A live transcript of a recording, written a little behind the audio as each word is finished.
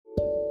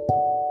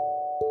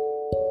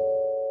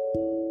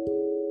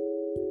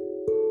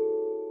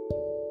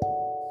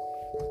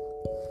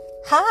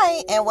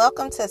Hi, and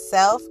welcome to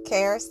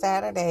Self-Care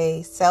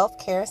Saturday.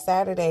 Self-Care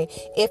Saturday.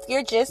 If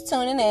you're just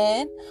tuning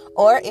in,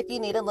 or if you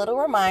need a little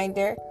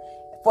reminder,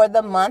 for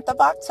the month of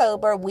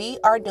October, we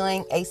are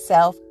doing a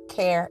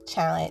self-care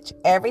challenge.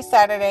 Every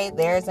Saturday,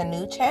 there's a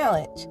new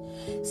challenge.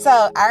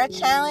 So, our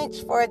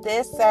challenge for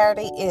this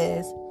Saturday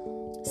is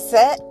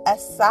set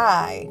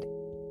aside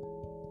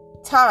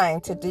time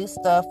to do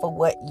stuff for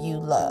what you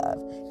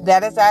love.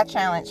 That is our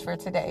challenge for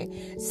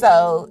today.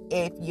 So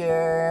if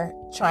you're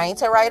trying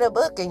to write a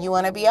book and you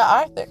want to be an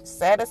author,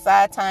 set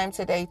aside time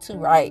today to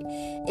write.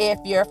 If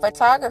you're a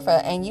photographer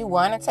and you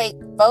want to take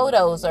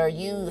photos or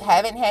you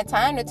haven't had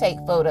time to take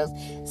photos,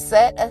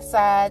 set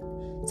aside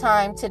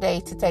time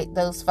today to take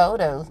those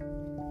photos.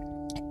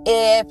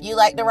 If you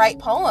like to write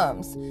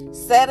poems,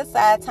 set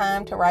aside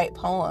time to write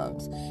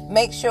poems.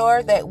 Make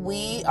sure that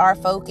we are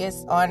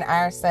focused on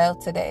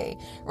ourselves today.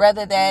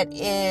 Whether that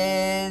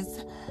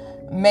is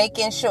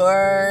making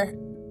sure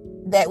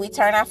that we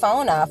turn our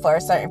phone off for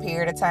a certain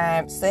period of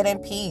time, sit in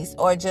peace,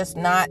 or just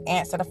not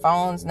answer the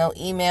phones, no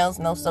emails,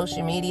 no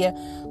social media,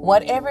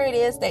 whatever it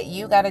is that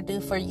you got to do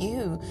for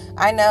you.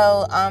 I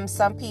know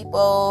some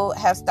people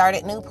have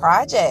started new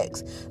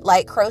projects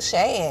like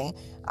crocheting.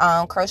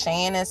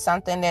 Crocheting is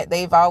something that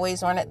they've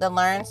always wanted to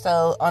learn.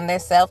 So on their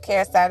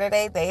self-care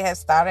Saturday, they have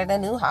started a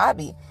new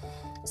hobby.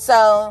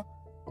 So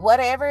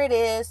whatever it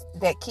is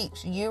that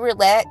keeps you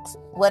relaxed,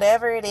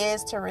 whatever it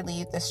is to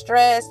relieve the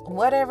stress,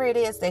 whatever it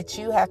is that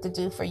you have to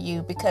do for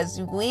you, because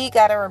we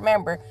got to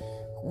remember,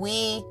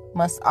 we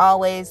must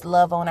always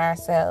love on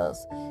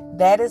ourselves.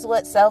 That is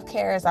what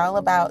self-care is all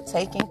about,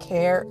 taking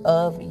care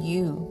of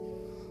you.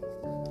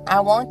 I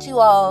want you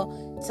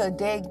all to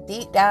dig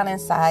deep down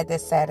inside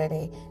this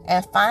Saturday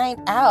and find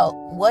out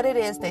what it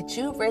is that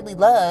you really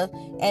love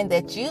and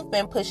that you've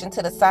been pushing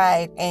to the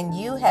side and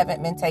you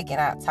haven't been taking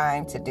out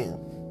time to do.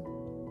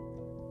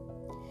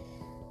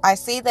 I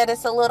see that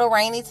it's a little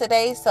rainy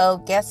today, so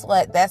guess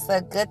what? That's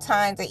a good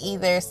time to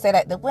either sit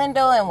at the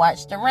window and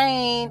watch the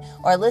rain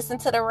or listen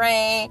to the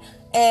rain.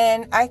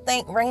 And I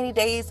think rainy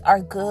days are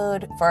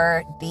good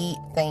for deep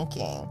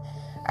thinking.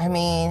 I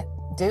mean,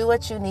 do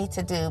what you need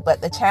to do.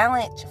 But the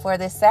challenge for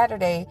this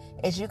Saturday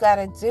is you got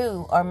to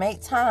do or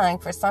make time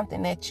for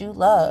something that you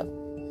love.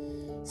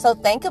 So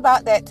think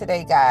about that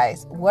today,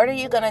 guys. What are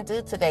you going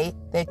to do today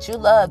that you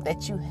love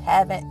that you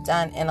haven't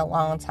done in a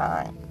long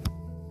time?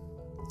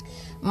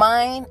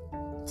 Mine,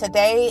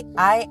 today,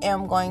 I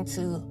am going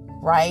to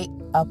write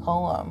a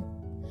poem.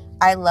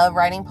 I love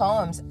writing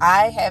poems.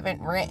 I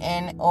haven't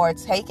written or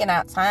taken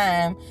out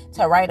time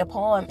to write a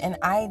poem, and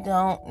I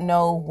don't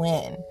know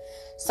when.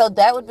 So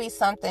that would be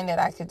something that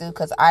I could do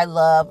because I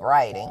love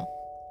writing.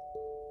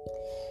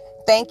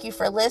 Thank you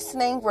for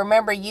listening.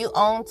 Remember, you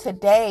own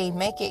today.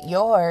 Make it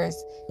yours.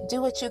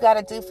 Do what you got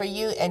to do for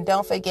you, and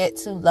don't forget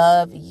to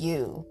love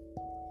you.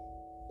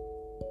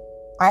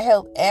 I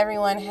hope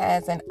everyone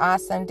has an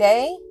awesome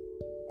day,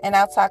 and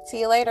I'll talk to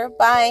you later.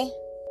 Bye.